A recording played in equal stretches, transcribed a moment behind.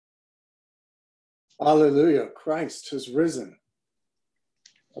Alleluia, Christ has risen.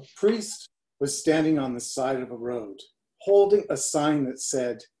 A priest was standing on the side of a road, holding a sign that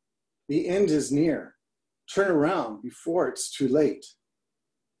said, "The end is near. Turn around before it's too late."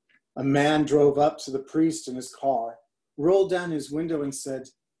 A man drove up to the priest in his car, rolled down his window and said,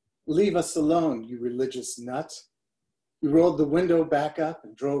 "Leave us alone, you religious nut." He rolled the window back up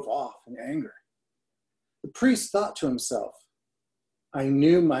and drove off in anger. The priest thought to himself, "I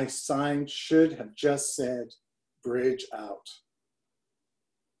knew my sign should have just said, 'Bridge out.'"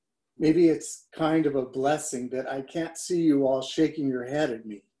 Maybe it's kind of a blessing that I can't see you all shaking your head at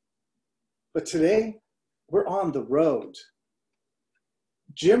me. But today, we're on the road.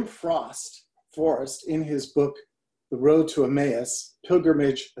 Jim Forrest, in his book, The Road to Emmaus,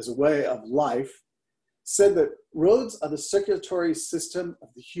 Pilgrimage as a Way of Life, said that roads are the circulatory system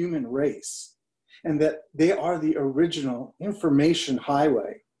of the human race, and that they are the original information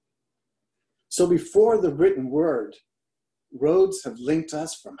highway. So before the written word, roads have linked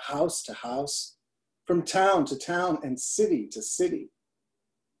us from house to house, from town to town, and city to city.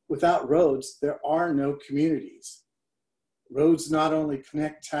 Without roads, there are no communities. Roads not only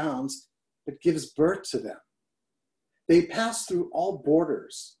connect towns, but gives birth to them. They pass through all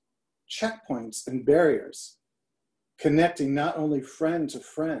borders, checkpoints, and barriers, connecting not only friend to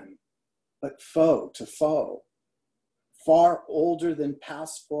friend, but foe to foe. Far older than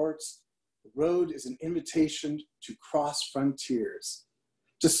passports, the road is an invitation to cross frontiers,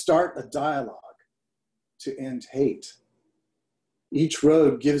 to start a dialogue, to end hate. Each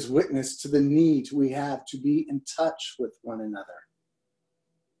road gives witness to the need we have to be in touch with one another.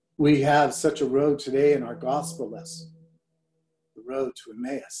 We have such a road today in our gospel lesson, the road to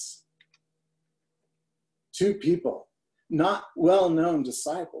Emmaus. Two people, not well-known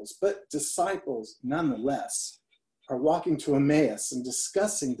disciples, but disciples nonetheless, are walking to Emmaus and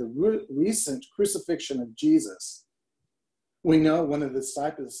discussing the recent crucifixion of Jesus. We know one of the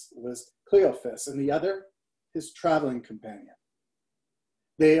disciples was Cleophas and the other, his traveling companion.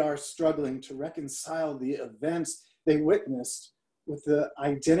 They are struggling to reconcile the events they witnessed with the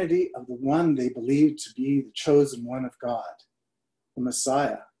identity of the one they believed to be the chosen one of God, the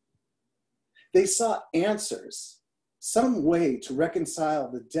Messiah. They sought answers, some way to reconcile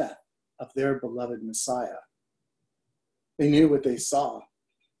the death of their beloved Messiah. They knew what they saw,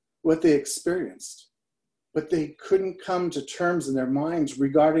 what they experienced, but they couldn't come to terms in their minds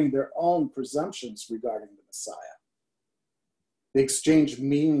regarding their own presumptions regarding the Messiah. They exchanged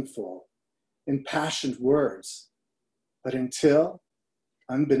meaningful, impassioned words, but until,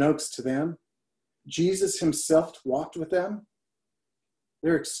 unbeknownst to them, Jesus himself walked with them,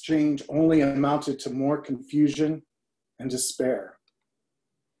 their exchange only amounted to more confusion and despair.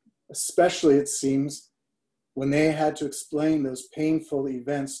 Especially, it seems, when they had to explain those painful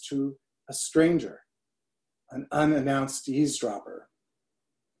events to a stranger, an unannounced eavesdropper.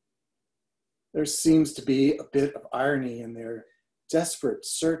 There seems to be a bit of irony in their desperate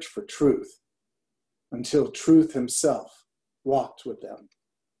search for truth until truth himself walked with them.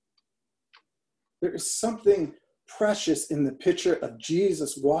 There is something precious in the picture of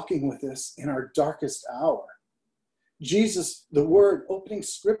Jesus walking with us in our darkest hour. Jesus, the Word, opening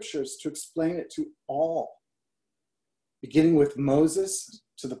scriptures to explain it to all, beginning with Moses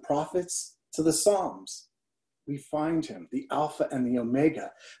to the prophets to the Psalms. We find him, the Alpha and the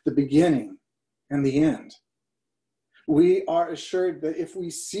Omega, the beginning and the end. We are assured that if we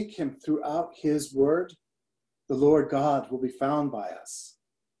seek him throughout his word, the Lord God will be found by us.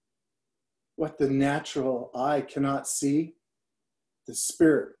 What the natural eye cannot see, the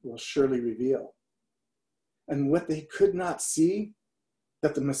Spirit will surely reveal. And what they could not see,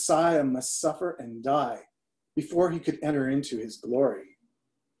 that the Messiah must suffer and die before he could enter into his glory.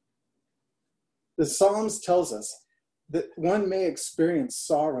 The Psalms tells us that one may experience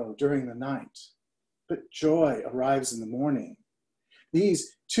sorrow during the night, but joy arrives in the morning.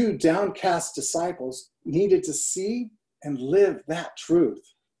 These two downcast disciples needed to see and live that truth.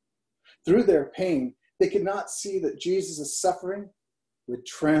 Through their pain, they could not see that Jesus' suffering would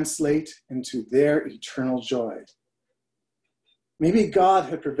translate into their eternal joy. Maybe God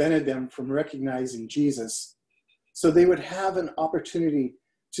had prevented them from recognizing Jesus so they would have an opportunity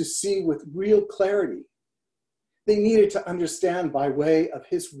to see with real clarity. They needed to understand by way of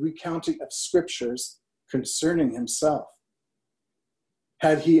his recounting of scriptures concerning himself.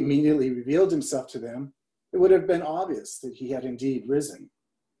 Had he immediately revealed himself to them, it would have been obvious that he had indeed risen.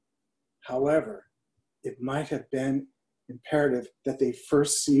 However, it might have been imperative that they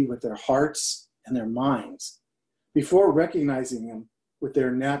first see with their hearts and their minds before recognizing him with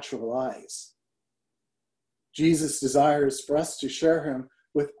their natural eyes. Jesus desires for us to share him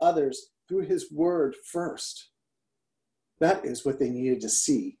with others through his word first. That is what they needed to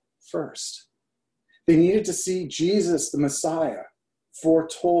see first. They needed to see Jesus, the Messiah,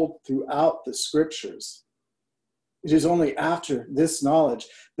 foretold throughout the scriptures. It is only after this knowledge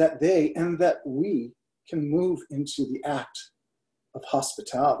that they and that we can move into the act of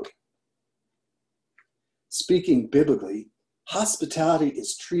hospitality. Speaking biblically, hospitality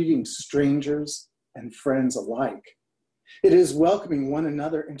is treating strangers and friends alike. It is welcoming one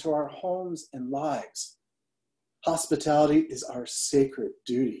another into our homes and lives. Hospitality is our sacred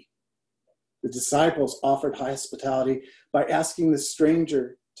duty. The disciples offered hospitality by asking the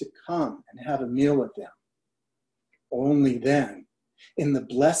stranger to come and have a meal with them. Only then, in the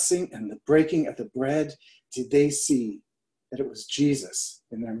blessing and the breaking of the bread, did they see that it was Jesus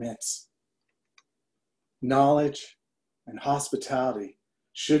in their midst. Knowledge and hospitality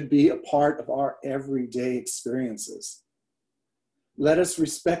should be a part of our everyday experiences. Let us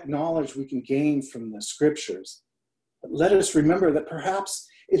respect knowledge we can gain from the scriptures. But let us remember that perhaps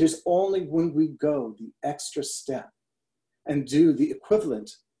it is only when we go the extra step and do the equivalent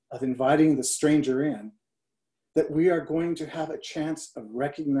of inviting the stranger in that we are going to have a chance of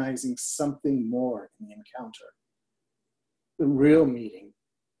recognizing something more in the encounter. The real meeting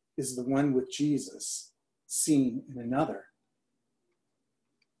is the one with Jesus seen in another.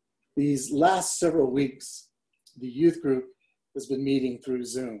 These last several weeks, the youth group has been meeting through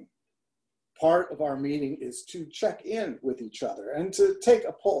Zoom. Part of our meeting is to check in with each other and to take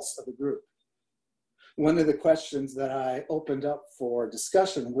a pulse of the group. One of the questions that I opened up for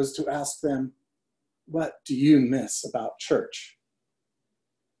discussion was to ask them, what do you miss about church?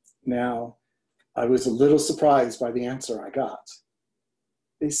 Now, I was a little surprised by the answer I got.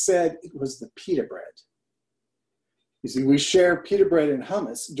 They said it was the pita bread. You see, we share pita bread and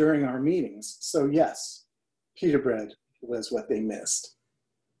hummus during our meetings, so yes, pita bread was what they missed.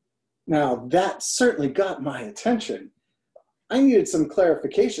 Now, that certainly got my attention. I needed some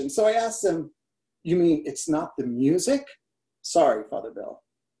clarification, so I asked them, you mean it's not the music? Sorry, Father Bill.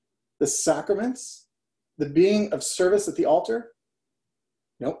 The sacraments? The being of service at the altar?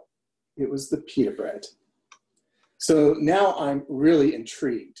 Nope, it was the pita bread. So now I'm really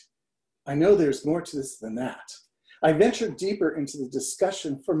intrigued. I know there's more to this than that. I ventured deeper into the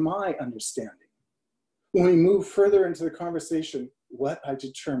discussion for my understanding. When we move further into the conversation, what I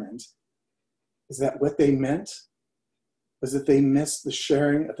determined is that what they meant was that they missed the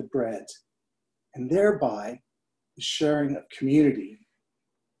sharing of the bread and thereby the sharing of community.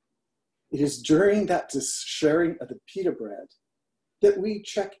 It is during that sharing of the pita bread that we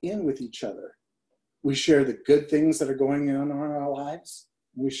check in with each other. We share the good things that are going on in our lives.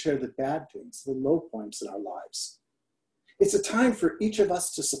 And we share the bad things, the low points in our lives. It's a time for each of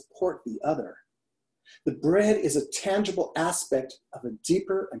us to support the other. The bread is a tangible aspect of a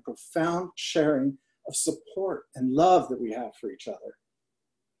deeper and profound sharing of support and love that we have for each other.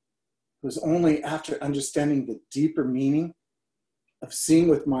 It was only after understanding the deeper meaning of seeing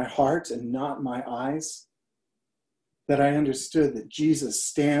with my heart and not my eyes that I understood that Jesus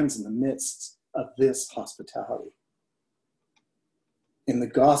stands in the midst of this hospitality. In the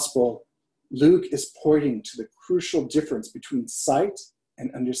gospel, Luke is pointing to the crucial difference between sight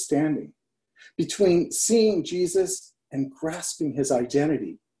and understanding, between seeing Jesus and grasping his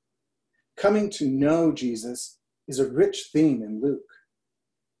identity. Coming to know Jesus is a rich theme in Luke.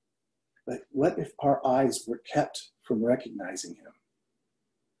 But what if our eyes were kept from recognizing him?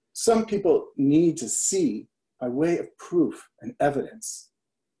 Some people need to see by way of proof and evidence.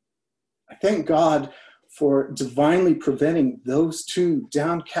 I thank God for divinely preventing those two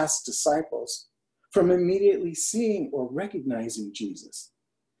downcast disciples from immediately seeing or recognizing Jesus,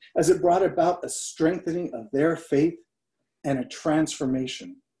 as it brought about a strengthening of their faith and a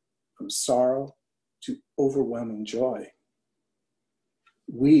transformation from sorrow to overwhelming joy.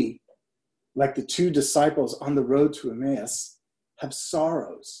 We, like the two disciples on the road to Emmaus, have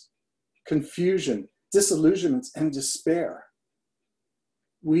sorrows, confusion, disillusionments, and despair.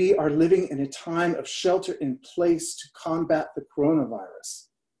 We are living in a time of shelter in place to combat the coronavirus.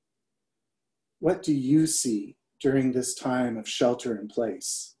 What do you see during this time of shelter in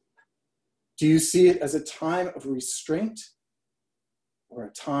place? Do you see it as a time of restraint or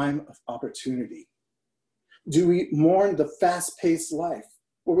a time of opportunity? Do we mourn the fast-paced life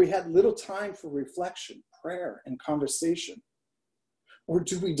where we had little time for reflection, prayer, and conversation? Or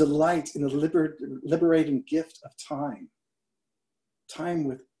do we delight in the liberating gift of time? Time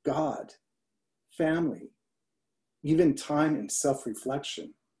with God, family, even time in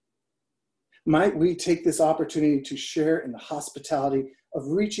self-reflection. Might we take this opportunity to share in the hospitality of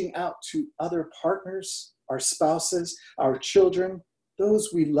reaching out to other partners, our spouses, our children,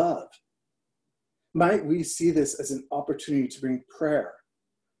 those we love, Might we see this as an opportunity to bring prayer,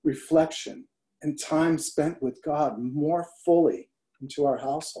 reflection, and time spent with God more fully into our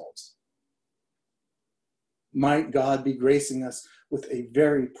households? Might God be gracing us with a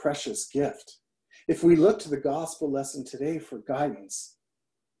very precious gift? If we look to the gospel lesson today for guidance,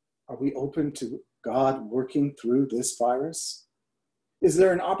 are we open to God working through this virus? Is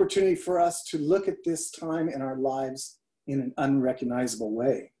there an opportunity for us to look at this time in our lives in an unrecognizable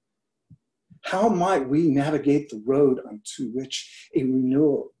way? How might we navigate the road onto which a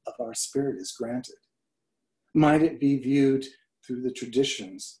renewal of our spirit is granted? Might it be viewed through the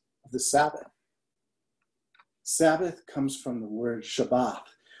traditions of the Sabbath? Sabbath comes from the word Shabbat,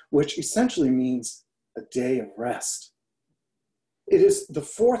 which essentially means a day of rest. It is the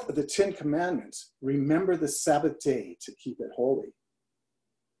fourth of the 10 commandments. Remember the Sabbath day to keep it holy.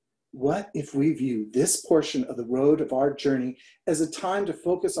 What if we view this portion of the road of our journey as a time to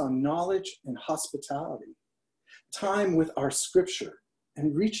focus on knowledge and hospitality, time with our scripture,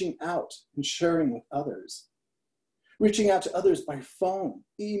 and reaching out and sharing with others, reaching out to others by phone,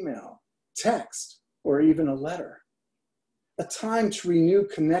 email, text, or even a letter, a time to renew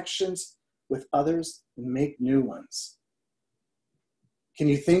connections with others and make new ones? Can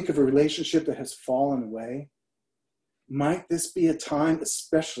you think of a relationship that has fallen away? Might this be a time,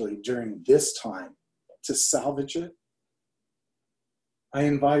 especially during this time, to salvage it? I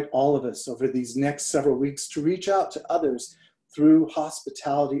invite all of us over these next several weeks to reach out to others through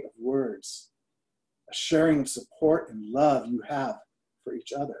hospitality of words, a sharing of support and love you have for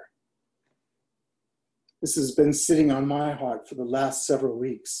each other. This has been sitting on my heart for the last several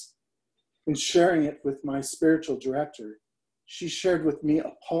weeks. In sharing it with my spiritual director, she shared with me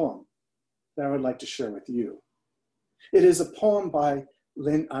a poem that I would like to share with you. It is a poem by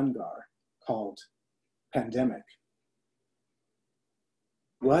Lynn Ungar called Pandemic.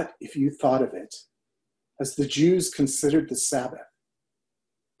 What if you thought of it as the Jews considered the Sabbath,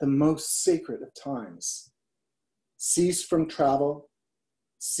 the most sacred of times? Cease from travel,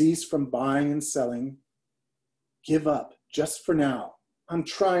 cease from buying and selling, give up just for now on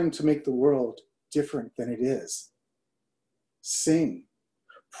trying to make the world different than it is. Sing,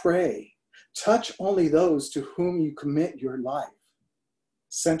 pray, touch only those to whom you commit your life.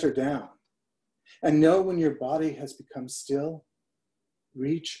 Center down, and know when your body has become still,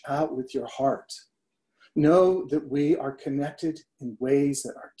 reach out with your heart. Know that we are connected in ways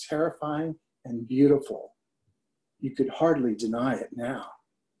that are terrifying and beautiful. You could hardly deny it now.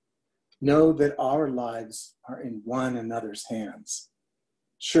 Know that our lives are in one another's hands.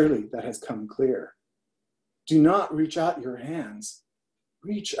 Surely that has come clear. Do not reach out your hands.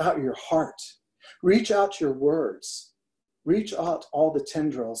 Reach out your heart. Reach out your words. Reach out all the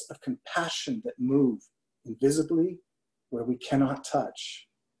tendrils of compassion that move invisibly where we cannot touch.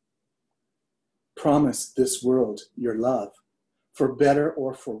 Promise this world your love, for better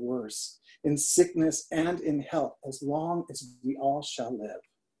or for worse, in sickness and in health, as long as we all shall live.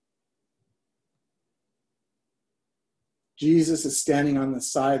 Jesus is standing on the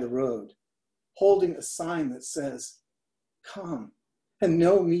side of the road, holding a sign that says, "Come and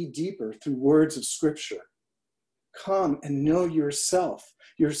know me deeper through words of scripture. Come and know yourself,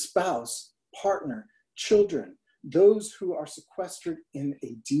 your spouse, partner, children, those who are sequestered in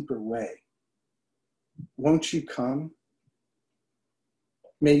a deeper way. Won't you come?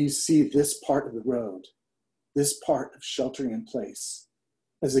 May you see this part of the road, this part of sheltering in place,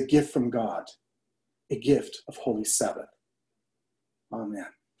 as a gift from God, a gift of Holy Sabbath.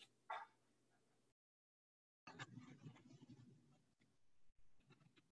 Amen.